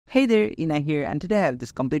Hey there, Ina here, and today I have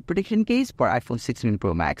this complete protection case for iPhone 16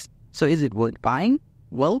 Pro Max. So is it worth buying?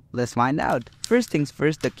 Well, let's find out. First things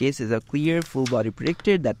first, the case is a clear full body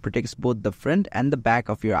protector that protects both the front and the back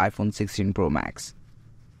of your iPhone 16 Pro Max.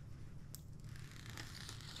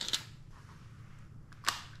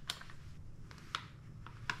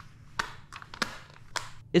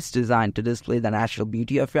 It's designed to display the natural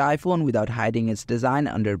beauty of your iPhone without hiding its design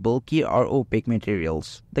under bulky or opaque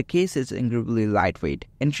materials. The case is incredibly lightweight,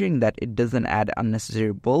 ensuring that it doesn't add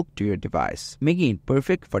unnecessary bulk to your device, making it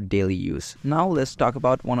perfect for daily use. Now let's talk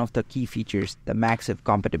about one of the key features, the MagSafe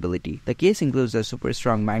compatibility. The case includes a super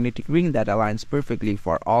strong magnetic ring that aligns perfectly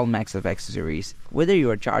for all MagSafe accessories, whether you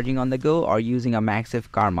are charging on the go or using a MagSafe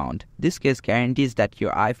car mount. This case guarantees that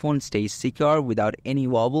your iPhone stays secure without any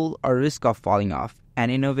wobble or risk of falling off. An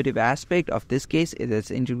innovative aspect of this case is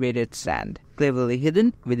its integrated stand, cleverly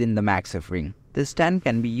hidden within the MagSafe ring. This stand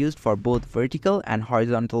can be used for both vertical and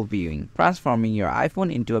horizontal viewing, transforming your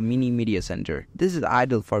iPhone into a mini media center. This is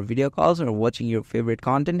ideal for video calls or watching your favorite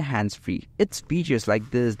content hands-free. It's features like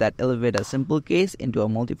this that elevate a simple case into a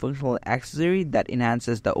multifunctional accessory that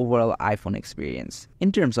enhances the overall iPhone experience.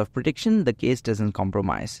 In terms of protection, the case doesn't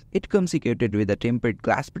compromise. It comes equipped with a tempered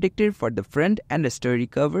glass protector for the front and a sturdy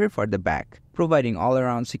cover for the back, providing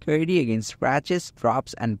all-around security against scratches,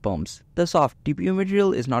 drops, and bumps. The soft TPU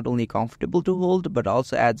material is not only comfortable to hold but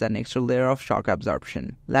also adds an extra layer of shock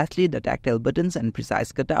absorption. Lastly, the tactile buttons and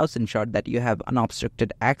precise cutouts ensure that you have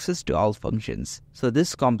unobstructed access to all functions. So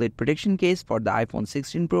this complete protection case for the iPhone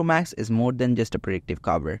 16 Pro Max is more than just a protective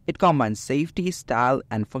cover. It combines safety, style,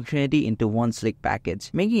 and functionality into one sleek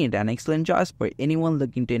package, making it an excellent choice for anyone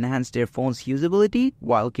looking to enhance their phone's usability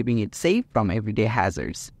while keeping it safe from everyday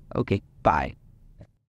hazards. Okay, bye.